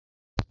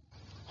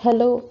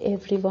Hello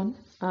everyone.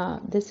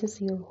 This is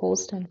your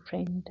host and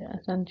friend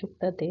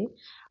Sanjukta De.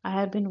 I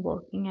have been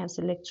working as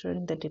a lecturer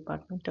in the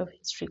Department of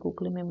History,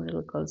 Google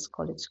Memorial Girls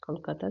College,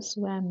 Kolkata.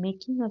 So I am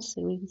making a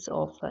series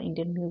of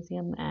Indian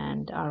Museum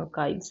and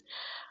Archives.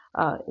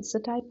 It's a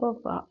type of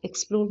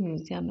explore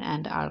museum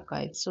and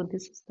archives. So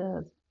this is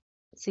the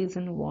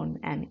season 1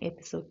 and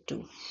episode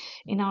 2.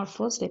 In our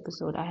first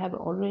episode, I have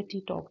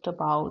already talked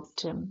about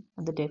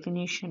the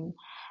definition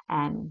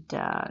and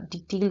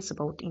details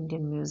about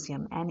Indian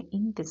Museum. And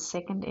in this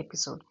second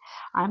episode,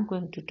 I'm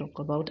going to talk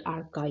about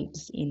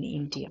archives in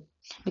India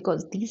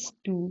because these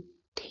two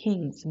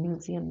things,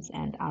 museums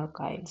and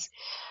archives,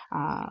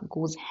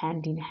 goes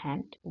hand in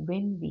hand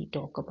when we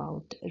talk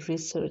about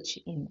research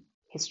in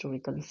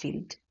historical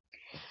field.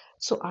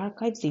 So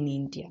archives in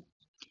India.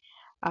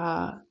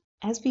 Uh,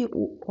 as we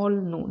all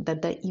know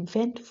that the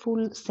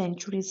eventful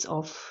centuries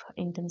of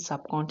Indian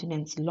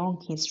subcontinent's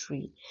long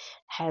history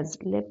has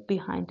left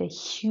behind a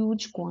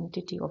huge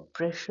quantity of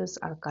precious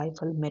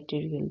archival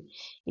material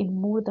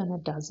in more than a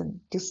dozen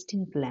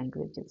distinct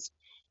languages.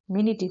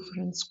 Many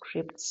different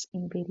scripts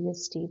in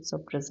various states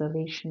of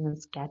preservation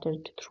and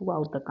scattered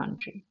throughout the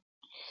country.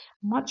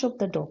 Much of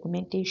the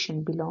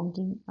documentation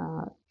belonging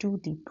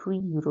to the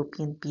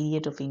pre-European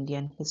period of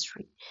Indian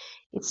history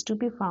is to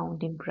be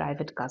found in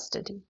private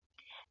custody.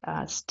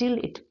 Still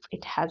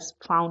it has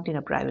found in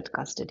a private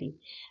custody,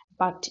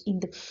 but in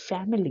the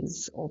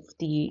families of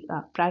the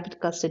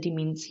private custody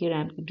means here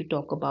I'm going to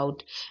talk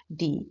about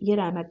the here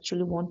I'm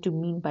actually want to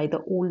mean by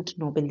the old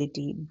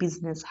nobility,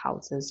 business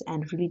houses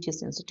and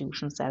religious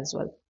institutions as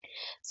well.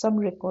 Some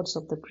records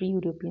of the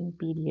pre-European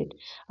period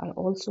are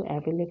also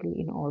available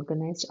in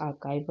organized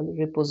archival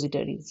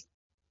repositories,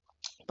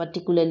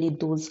 particularly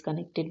those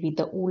connected with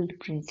the old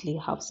princely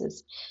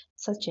houses,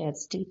 such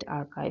as State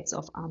Archives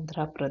of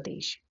Andhra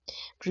Pradesh,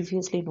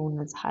 previously known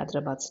as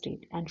Hyderabad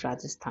State and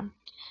Rajasthan.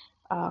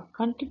 A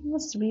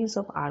continuous series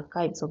of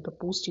archives of the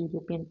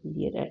post-European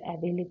period are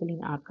available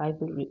in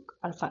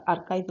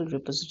archival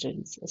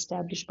repositories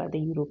established by the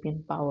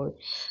European power,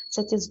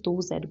 such as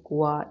those at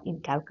Goa, in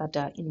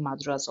Calcutta, in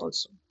Madras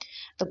also.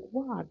 The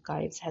Goa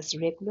Archives has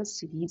regular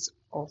series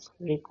of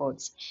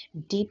records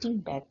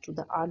dating back to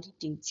the early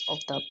days of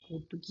the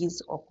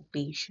Portuguese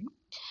occupation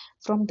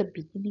from the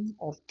beginning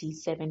of the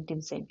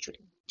 17th century.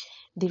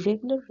 The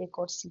regular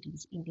record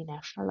series in the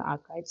National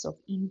Archives of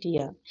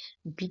India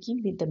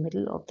begin with the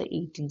middle of the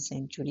 18th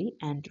century,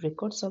 and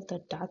records of the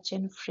Dutch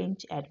and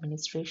French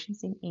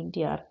administrations in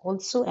India are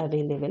also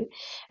available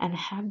and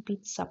have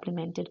been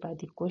supplemented by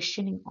the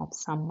questioning of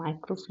some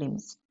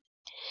microfilms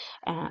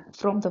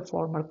from the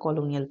former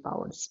colonial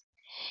powers.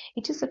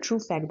 It is a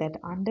true fact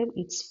that under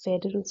its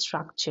federal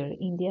structure,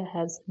 India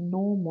has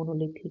no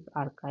monolithic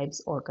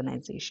archives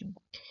organization.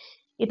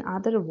 In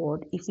other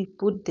words, if we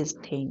put this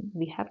thing,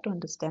 we have to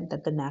understand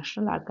that the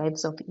National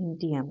Archives of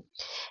India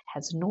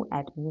has no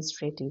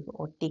administrative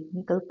or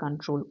technical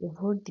control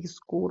over the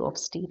score of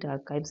state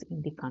archives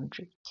in the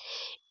country.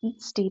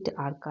 Each state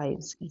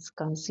archives is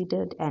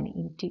considered an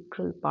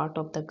integral part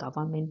of the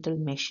governmental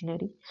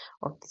machinery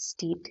of the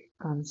state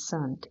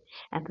concerned,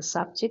 and the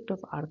subject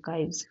of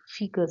archives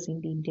figures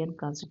in the Indian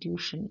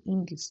Constitution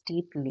in the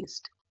state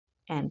list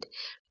and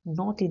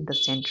not in the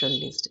central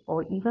list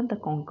or even the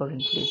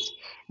concurrent list.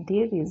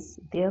 There is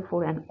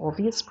therefore an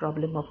obvious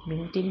problem of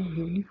maintaining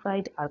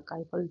unified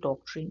archival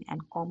doctrine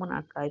and common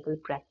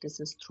archival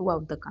practices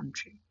throughout the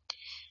country.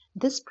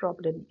 This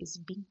problem is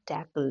being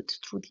tackled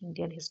through the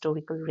Indian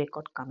Historical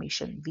Record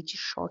Commission, which is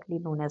shortly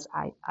known as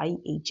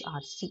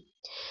IHRC.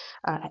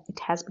 It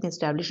has been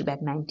established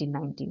back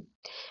 1919.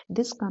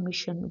 This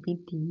commission,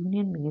 with the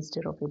Union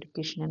Minister of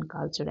Education and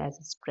Culture as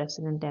its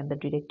president and the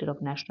Director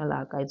of National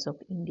Archives of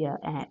India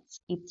as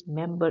its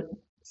member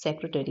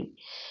secretary,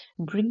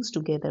 brings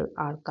together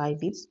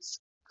archivists,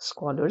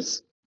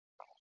 scholars,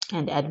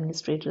 and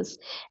administrators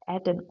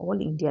at an all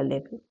India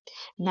level.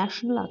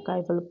 National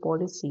archival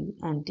policy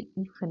and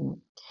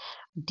even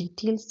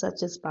details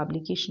such as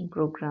publication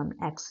program,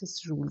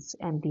 access rules,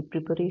 and the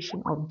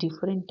preparation of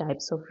different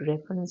types of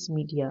reference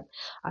media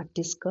are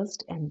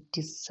discussed and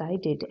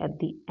decided at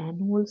the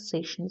annual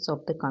sessions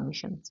of the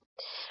commissions.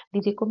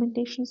 The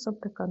recommendations of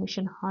the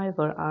commission,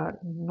 however, are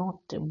not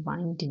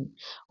binding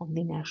on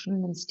the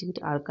national and state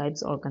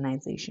archives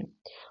organization,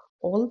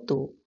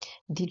 although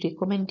the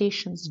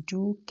recommendations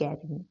do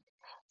carry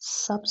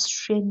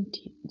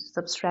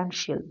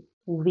substantial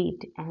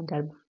weight and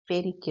are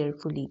very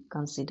carefully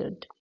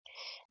considered.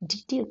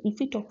 If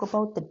we talk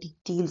about the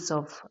details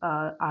of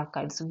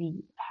archives,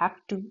 we have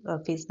to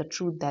face the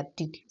truth that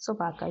details of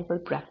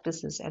archival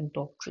practices and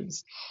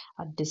doctrines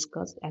are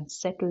discussed and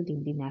settled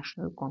in the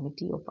National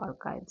Committee of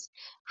Archives,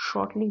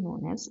 shortly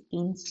known as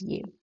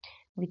NCA,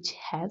 which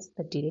has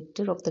the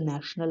director of the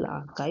National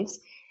Archives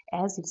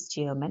as its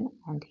chairman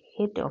and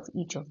head of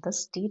each of the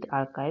state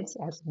archives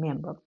as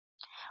member.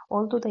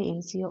 Although the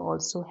NCA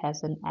also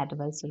has an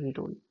advisory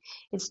role,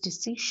 its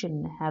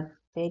decisions have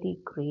very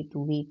great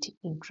weight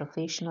in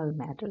professional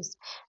matters.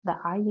 The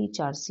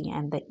IHRC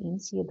and the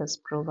NCA thus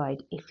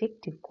provide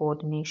effective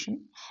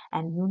coordination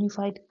and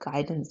unified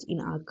guidance in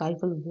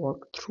archival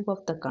work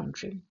throughout the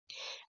country.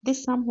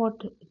 This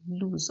somewhat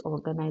loose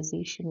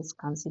organization is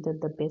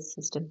considered the best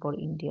system for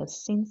India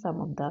since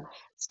some of the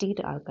state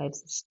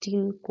archives are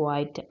still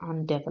quite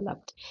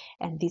undeveloped,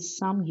 and this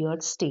some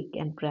yardstick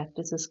and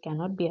practices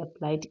cannot be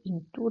applied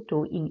in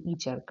toto in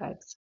each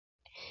archives.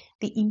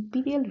 The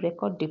Imperial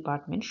Record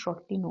Department,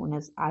 shortly known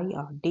as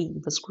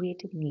IRD, was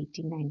created in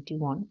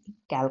 1891 in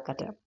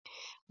Calcutta,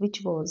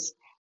 which was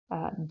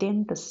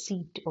then the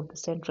seat of the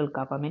central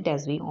government,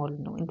 as we all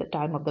know, in the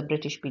time of the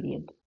British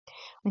period.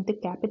 When the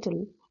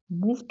capital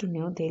moved to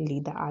New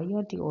Delhi, the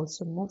IRD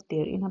also moved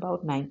there in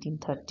about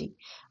 1930.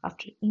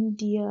 After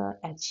India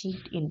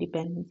achieved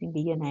independence in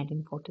the year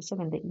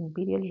 1947, the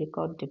Imperial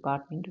Record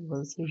Department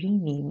was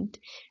renamed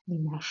the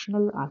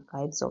National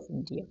Archives of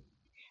India.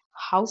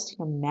 Housed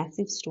in a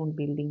massive stone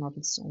building of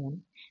its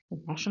own, the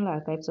National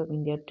Archives of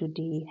India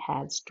today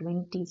has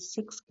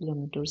 26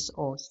 kilometers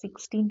or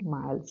 16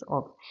 miles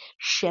of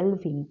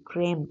shelving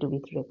crammed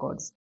with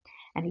records,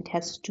 and it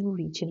has two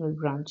regional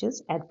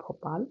branches at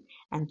Bhopal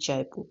and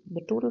Jaipur.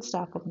 The total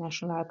staff of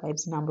National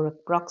Archives number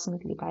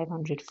approximately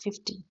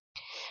 550.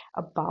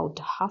 About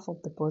half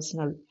of the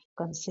personnel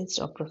consists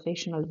of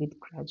professionals with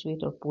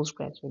graduate or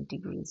postgraduate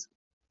degrees.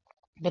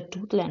 The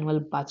total annual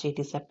budget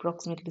is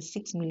approximately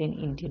 6 million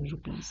Indian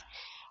rupees.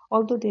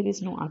 Although there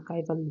is no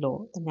archival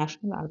law, the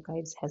National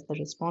Archives has the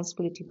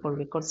responsibility for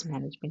records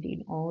management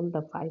in all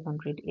the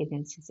 500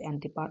 agencies and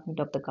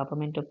departments of the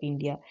Government of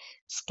India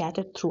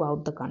scattered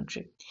throughout the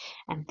country.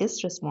 And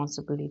this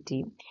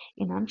responsibility,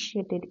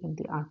 enunciated in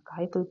the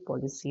Archival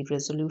Policy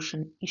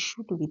Resolution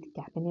issued with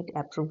Cabinet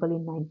approval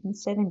in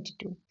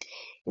 1972,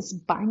 is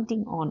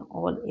binding on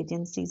all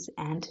agencies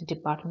and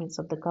departments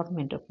of the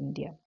Government of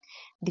India.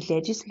 The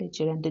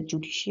legislature and the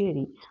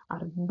judiciary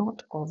are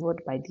not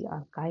covered by the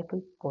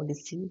archival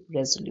policy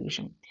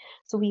resolution.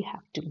 So we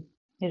have to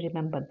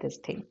remember this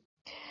thing.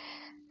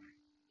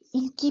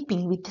 In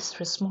keeping with this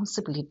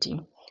responsibility,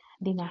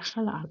 the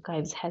National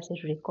Archives has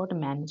a record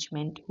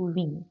management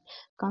wing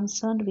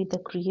concerned with the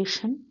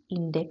creation,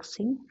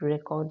 indexing,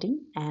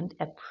 recording, and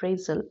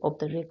appraisal of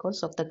the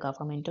records of the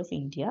Government of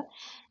India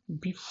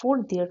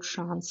before their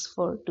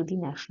transfer to the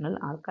National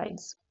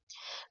Archives.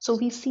 So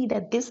we see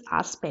that this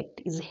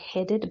aspect is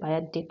headed by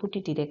a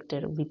deputy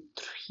director with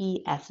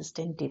three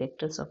assistant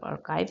directors of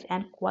archives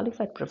and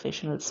qualified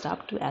professional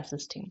staff to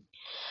assist him.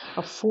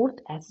 A fourth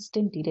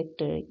assistant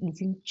director is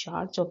in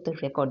charge of the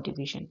record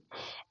division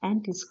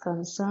and is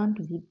concerned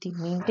with the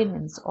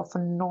maintenance of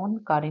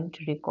non-current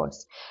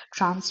records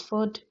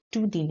transferred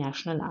to the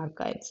National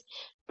Archives,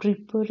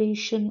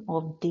 preparation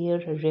of their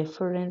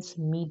reference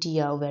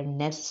media where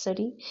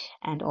necessary,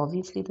 and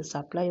obviously the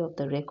supply of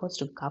the records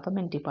to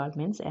government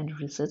departments and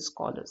research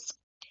scholars.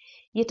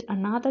 Yet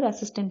another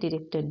assistant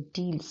director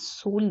deals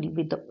solely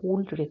with the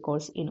old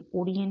records in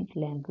Orient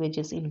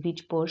languages in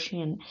which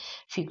Persian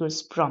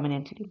figures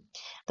prominently.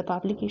 The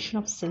publication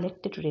of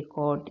selected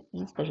record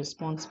is the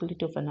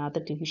responsibility of another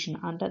division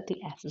under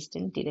the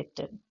assistant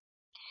director.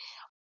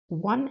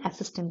 One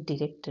assistant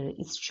director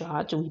is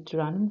charged with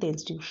running the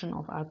institution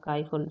of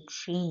archival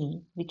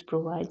training, which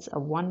provides a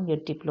 1 year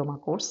diploma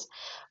course,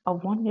 a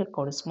 1 year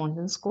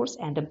correspondence course,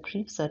 and a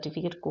brief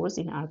certificate course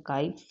in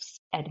archives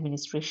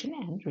administration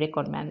and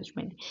record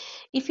management.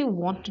 If you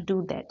want to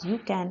do that, you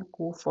can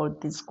go for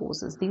these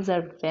courses. These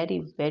are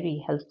very,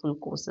 very helpful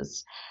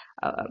courses.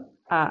 Uh,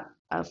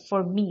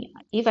 for me,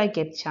 if I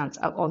get chance,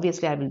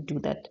 obviously I will do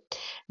that.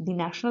 The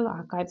National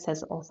Archives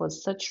has offered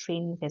such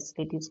training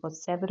facilities for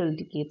several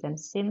decades, and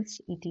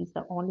since it is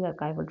the only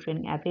archival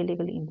training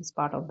available in this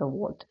part of the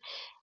world,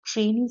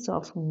 trainees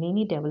of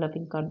many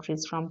developing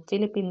countries from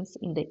Philippines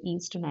in the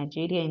east to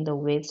Nigeria in the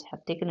west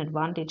have taken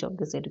advantage of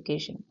this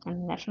education,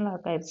 and National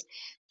Archives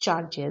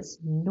charges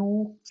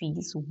no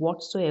fees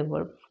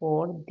whatsoever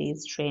for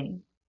this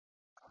training.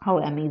 How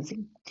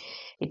amazing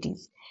it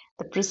is!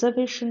 The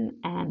preservation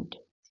and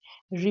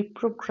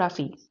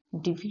reprography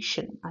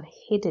division are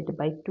headed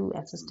by two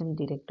assistant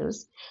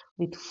directors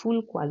with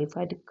full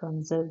qualified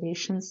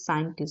conservation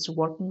scientists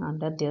working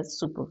under their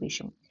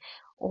supervision.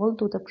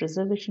 Although the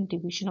Preservation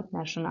Division of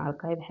National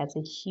Archive has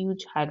a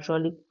huge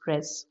hydraulic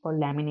press for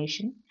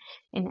lamination,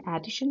 in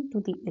addition to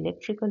the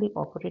electrically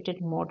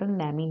operated modern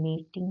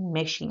laminating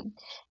machine,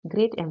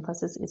 great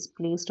emphasis is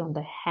placed on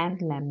the hand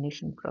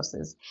lamination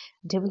process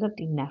developed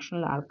in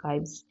National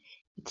Archives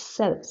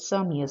itself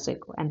some years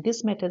ago, and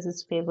this method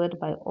is favored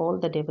by all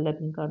the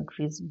developing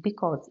countries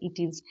because it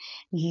is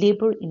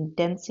labor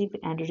intensive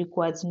and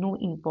requires no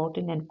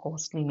important and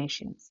costly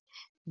machines.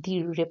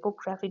 The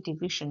reprography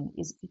division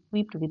is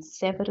equipped with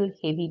several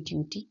heavy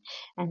duty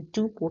and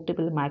two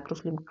portable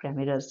microfilm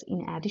cameras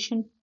in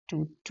addition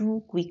to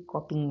two quick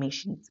copying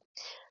machines.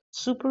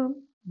 Super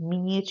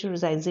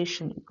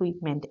miniaturization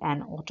equipment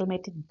and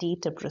automated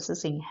data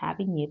processing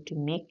having yet to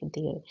make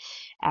their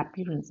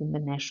appearance in the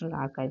National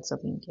Archives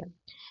of India.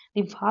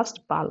 The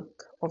vast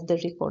bulk of the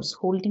records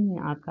holding in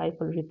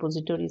archival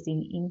repositories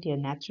in India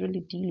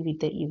naturally deal with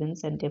the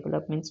events and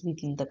developments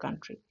within the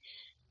country,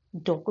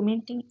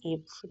 documenting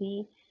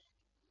every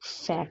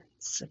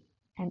facts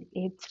and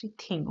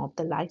everything of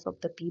the life of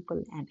the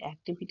people and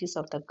activities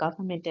of the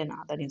government and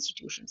other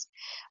institutions.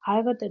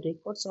 However, the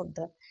records of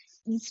the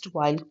East,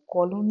 while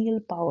colonial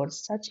powers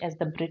such as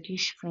the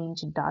British,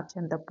 French, Dutch,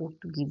 and the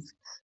Portuguese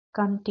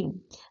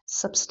contain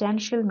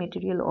substantial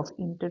material of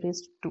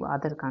interest to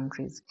other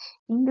countries.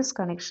 In this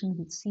connection,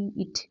 we see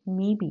it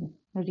may be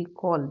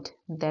recalled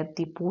that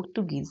the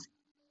Portuguese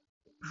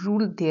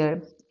ruled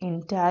their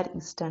entire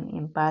Eastern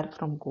Empire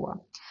from Goa,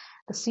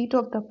 the seat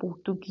of the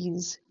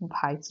Portuguese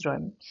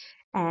viceroy,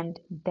 and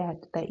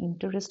that the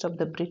interest of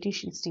the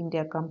British East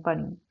India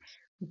Company,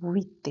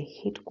 with the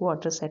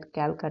headquarters at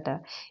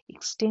Calcutta,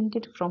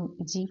 extended from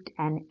Egypt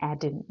and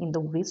Aden in the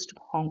west to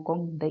Hong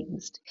Kong in the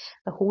east.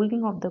 The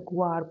holding of the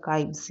Goa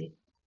archives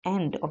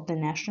and of the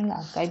National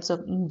Archives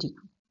of India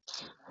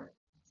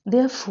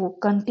therefore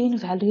contain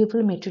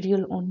valuable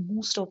material on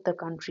most of the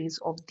countries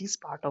of this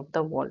part of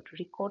the world.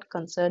 Record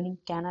concerning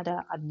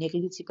Canada are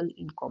negligible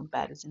in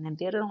comparison, and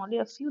there are only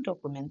a few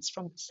documents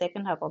from the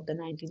second half of the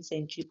 19th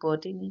century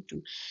pertaining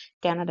to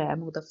Canada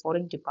among the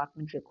Foreign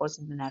Department records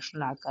in the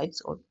National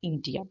Archives of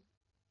India.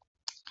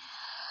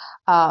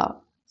 Uh,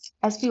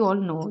 as we all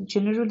know,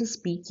 generally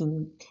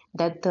speaking,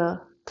 that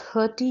the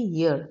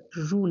 30-year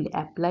rule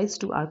applies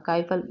to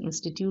archival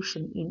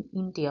institutions in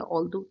India,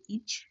 although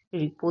each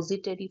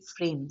repository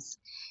frames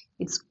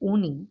its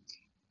own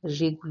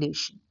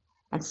regulation,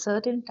 and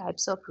certain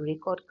types of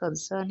record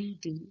concerning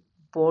the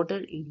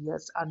border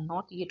areas are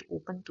not yet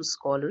open to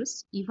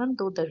scholars, even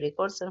though the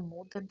records are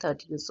more than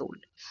 30 years old.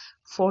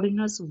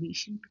 Foreigners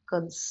wishing to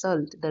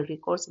consult the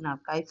records in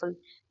archival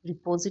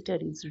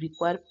repositories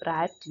require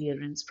prior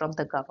clearance from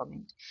the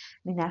government.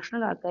 The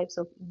National Archives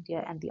of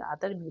India and the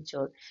other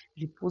major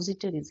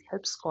repositories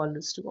help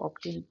scholars to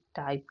obtain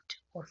typed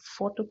or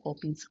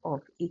photocopies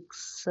of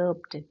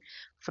excerpts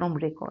from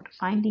record.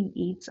 Finding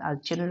aids are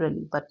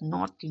generally but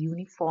not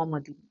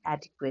uniformly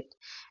adequate,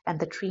 and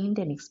the trained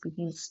and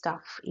experienced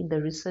staff in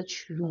the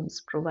research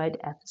rooms provide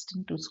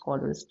assistance to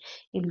scholars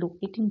in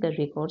locating the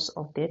records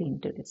of their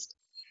interest.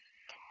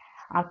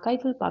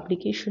 Archival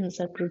publications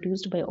are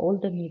produced by all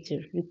the major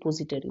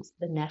repositories.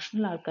 The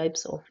National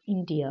Archives of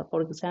India,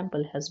 for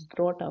example, has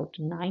brought out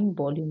 9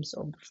 volumes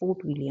of the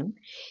Fort William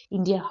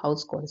India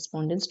House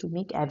correspondence to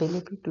make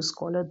available to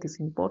scholars these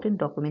important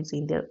documents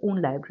in their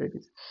own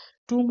libraries.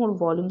 2 more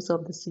volumes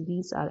of the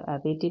series are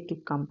awaited to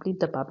complete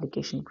the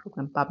publication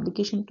program.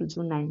 Publication to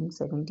June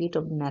 1978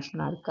 of the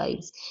National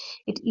Archives.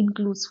 It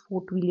includes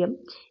Fort William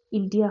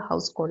India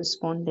House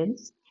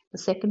correspondence. The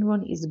second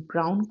one is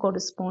Brown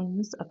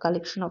Correspondence, a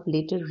collection of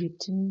letters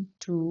written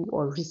to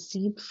or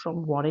received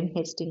from Warren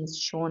Hastings,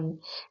 John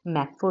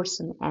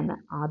Macpherson, and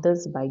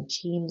others by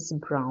James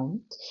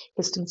Brown,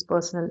 Hastings'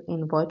 personal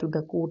envoy to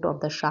the court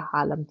of the Shah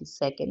Alam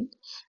II.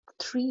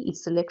 Three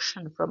is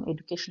selection from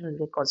educational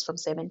records from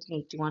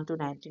 1781 to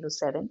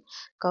 1907,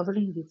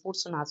 covering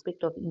reports on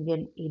aspects of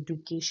Indian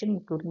education,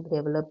 including the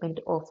development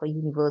of a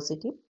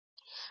university.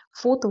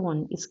 Fourth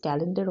one is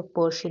calendar of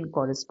Persian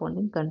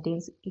correspondence,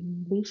 contains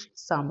English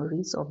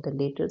summaries of the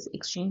letters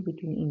exchanged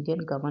between Indian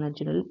Governor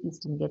General,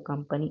 East India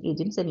Company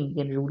agents, and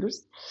Indian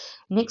rulers.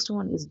 Next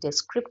one is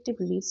descriptive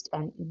list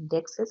and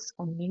indexes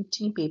on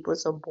mutiny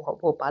papers of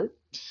Bhopal.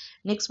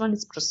 Next one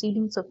is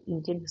Proceedings of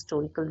Indian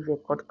Historical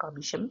Record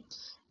Commission.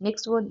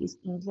 Next one is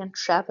Indian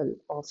Travel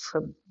of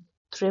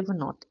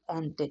Trevenant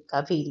and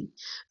Kaveri,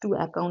 two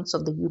accounts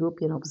of the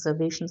European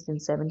observations in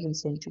 17th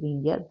century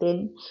India.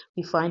 Then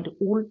we find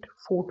Old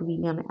Fort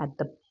William at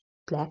the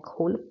Black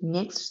Hole.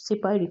 Next,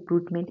 Sipai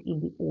recruitment in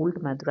the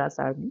Old Madras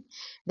Army.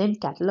 Then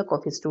catalogue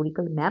of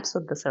historical maps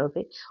of the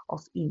survey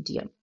of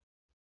India.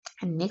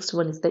 And next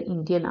one is the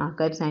Indian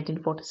Archives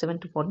 1947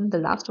 to 14. The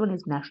last one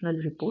is National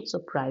Reports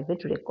of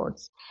Private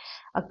Records.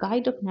 A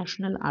Guide of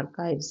National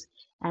Archives,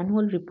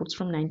 Annual Reports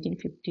from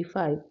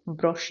 1955,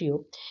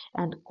 Brochure,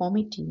 and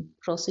Committee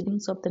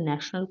Proceedings of the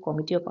National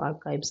Committee of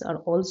Archives are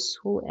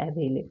also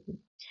available.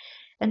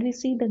 And we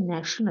see the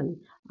National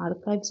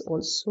Archives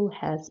also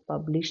has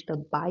published a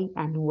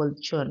biannual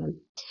journal.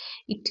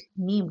 It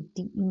named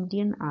the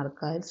Indian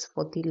Archives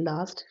for the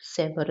last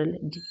several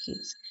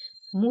decades.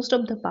 Most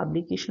of the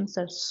publications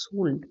are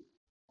sold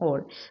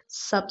or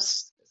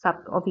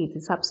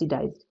obviously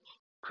subsidized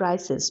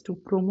prices to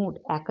promote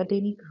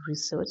academic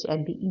research,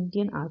 and the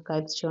Indian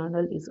Archives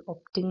Journal is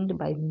obtained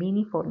by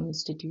many foreign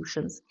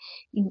institutions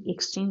in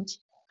exchange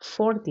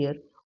for their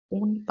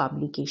own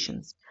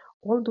publications.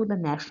 Although the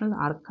National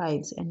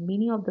Archives and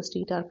many of the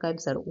state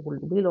archives are old,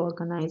 well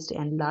organized,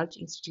 and large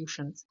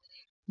institutions,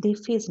 they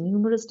face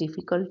numerous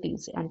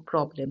difficulties and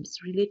problems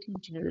relating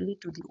generally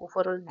to the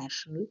overall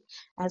national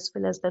as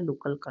well as the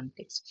local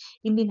context.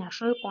 In the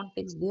national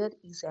context, there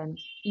is an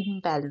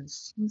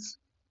imbalance since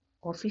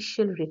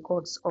official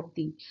records of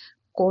the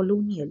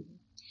colonial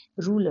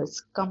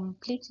rulers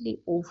completely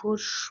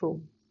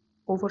overshadow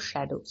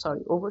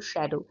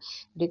overshadow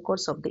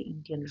records of the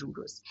Indian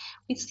rulers.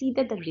 We see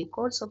that the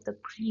records of the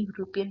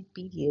pre-European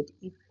period,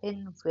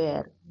 even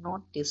were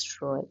not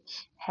destroyed,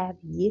 have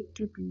yet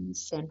to be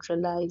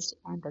centralized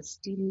and are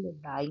still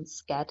lying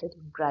scattered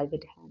in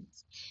private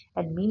hands.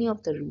 And many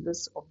of the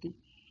rulers of the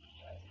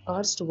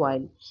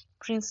erstwhile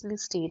princely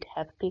state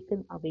have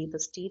taken away the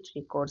state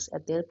records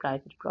as their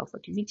private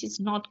property, which is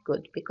not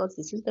good because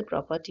this is the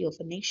property of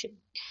a nation.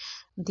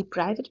 The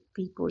private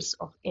papers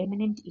of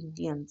eminent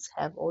Indians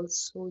have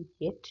also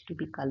yet to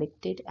be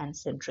collected and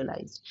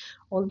centralized,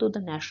 although the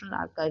National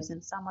Archives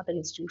and some other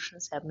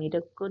institutions have made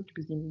a good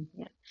beginning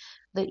here.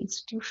 The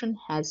institution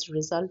has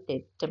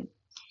resulted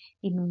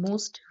in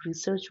most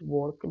research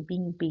work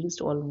being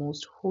based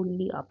almost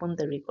wholly upon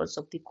the records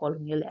of the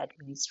colonial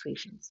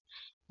administrations,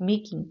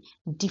 making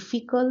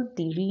difficult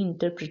the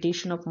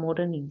reinterpretation of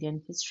modern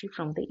Indian history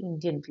from the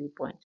Indian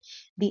viewpoint.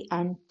 The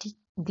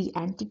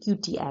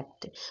Antiquity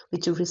Act,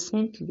 which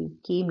recently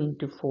came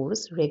into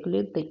force,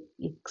 regulates the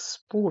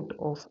export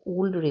of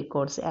old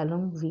records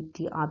along with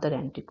the other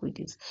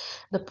antiquities.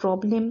 The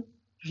problem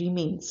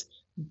remains,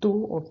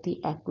 though, of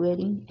the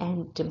acquiring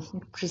and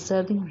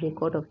preserving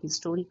record of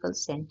historical,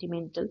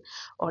 sentimental,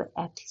 or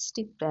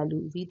artistic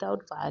value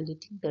without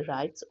violating the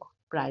rights of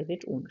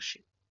private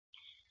ownership.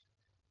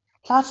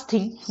 Last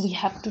thing we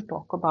have to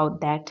talk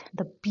about that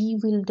the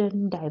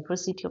bewildering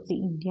diversity of the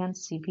Indian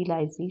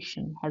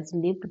civilization has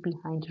left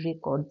behind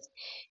records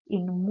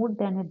in more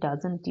than a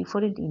dozen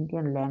different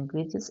Indian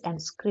languages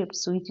and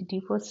scripts which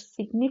differ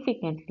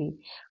significantly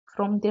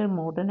from their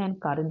modern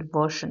and current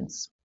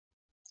versions.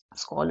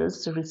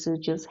 Scholars,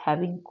 researchers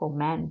having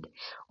command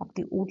of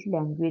the old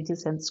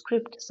languages and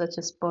script such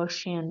as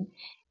Persian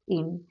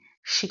in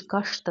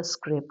Shikashta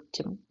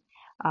script,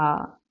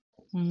 uh,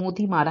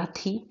 Modi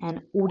Marathi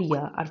and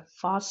Odia are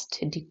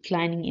fast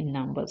declining in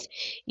numbers.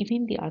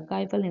 Even the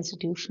archival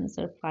institutions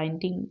are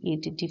finding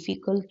it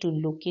difficult to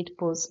locate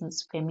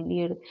persons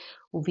familiar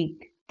with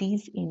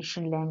these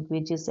ancient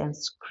languages and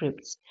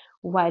scripts.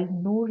 While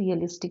no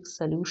realistic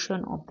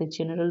solution of the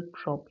general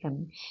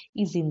problem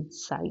is in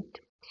sight,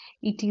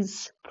 it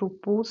is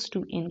proposed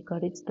to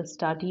encourage the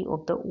study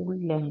of the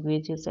old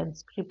languages and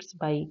scripts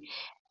by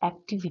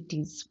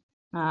activities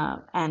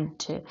and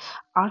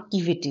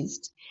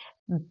archivists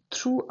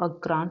through a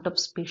grant of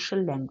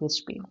special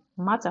language pay.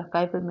 Much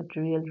archival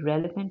material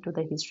relevant to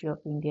the history of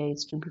India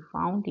is to be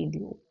found in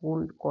the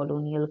old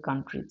colonial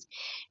countries.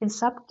 In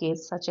some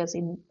cases, such as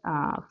in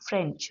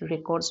French,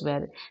 records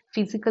were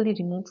physically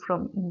removed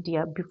from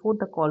India before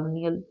the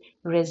colonial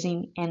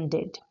regime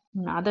ended.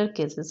 In other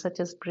cases, such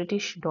as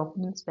British,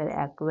 documents were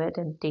acquired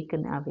and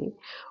taken away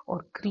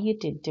or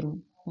created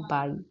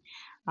by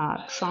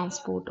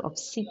transport of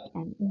sick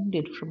and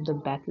wounded from the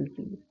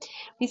battlefield.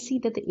 We see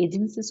that the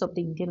agencies of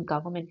the Indian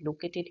government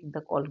located in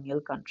the colonial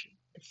country,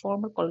 the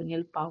former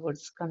colonial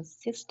powers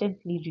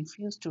consistently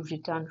refuse to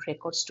return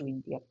records to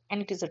India.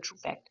 And it is a true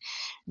fact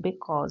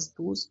because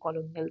those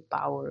colonial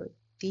power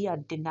they are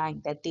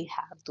denying that they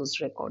have those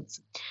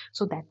records.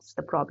 So that's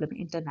the problem.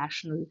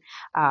 International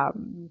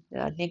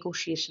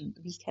negotiation.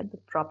 We had the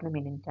problem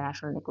in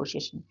international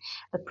negotiation.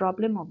 The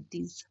problem of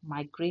these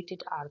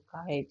migrated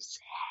archives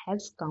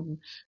has come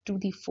to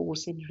the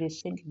force in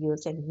recent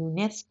years, and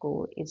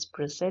UNESCO is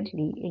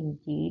presently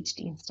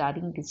engaged in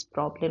studying this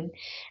problem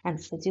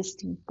and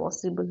suggesting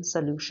possible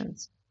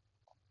solutions.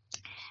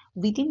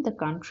 Within the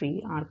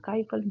country,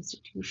 archival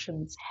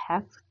institutions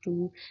have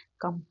to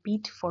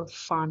compete for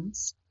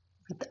funds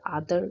with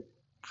other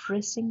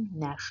pressing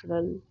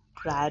national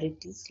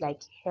priorities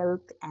like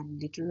health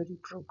and literary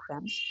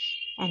programs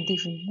and the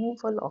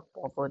removal of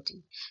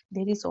poverty.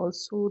 There is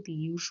also the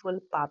usual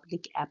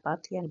public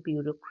apathy and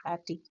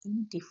bureaucratic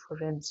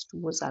indifference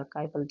towards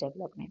archival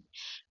development.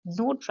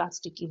 No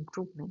drastic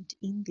improvement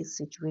in this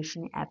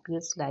situation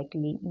appears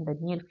likely in the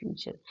near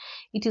future.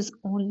 It is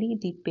only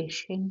the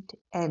patient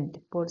and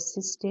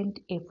persistent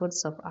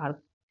efforts of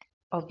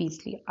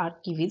obviously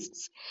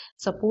archivists,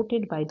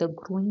 supported by the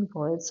growing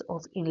voice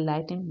of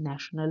enlightened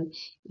national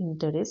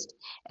interest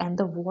and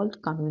the world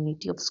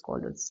community of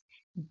scholars,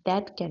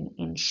 that can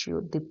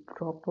ensure the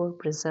proper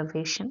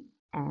preservation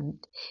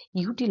and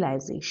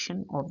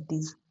utilization of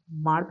this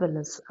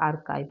marvelous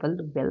archival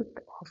wealth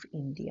of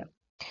India.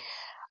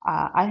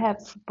 I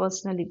have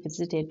personally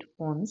visited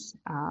once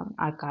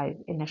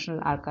National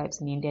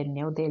Archives in India, in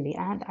New Delhi,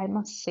 and I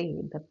must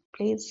say the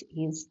place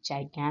is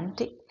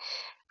gigantic,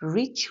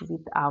 rich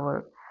with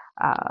our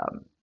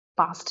um,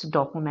 past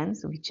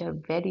documents, which are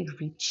very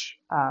rich,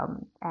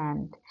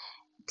 and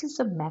it is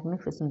a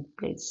magnificent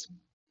place.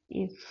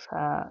 If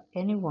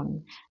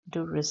anyone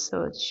do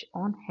research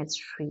on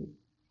history,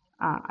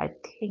 I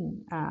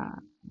think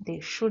they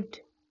should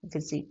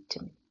visit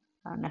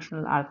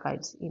National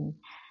Archives in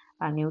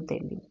New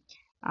Delhi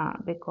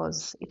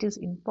because it is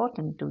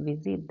important to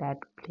visit that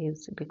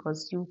place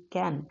because you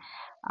can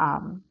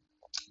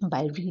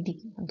by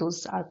reading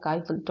those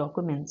archival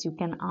documents you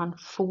can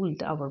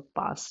unfold our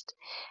past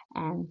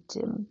and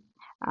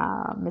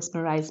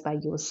mesmerize by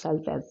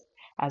yourself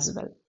as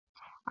well.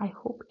 I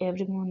hope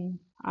everyone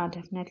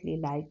definitely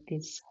liked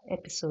this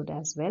episode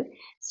as well.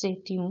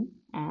 Stay tuned,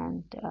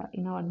 and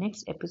in our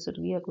next episode,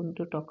 we are going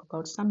to talk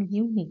about some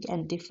unique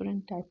and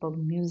different type of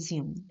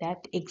museum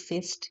that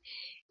exist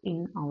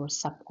in our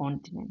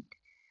subcontinent.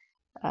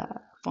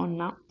 For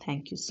now,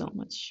 thank you so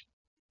much.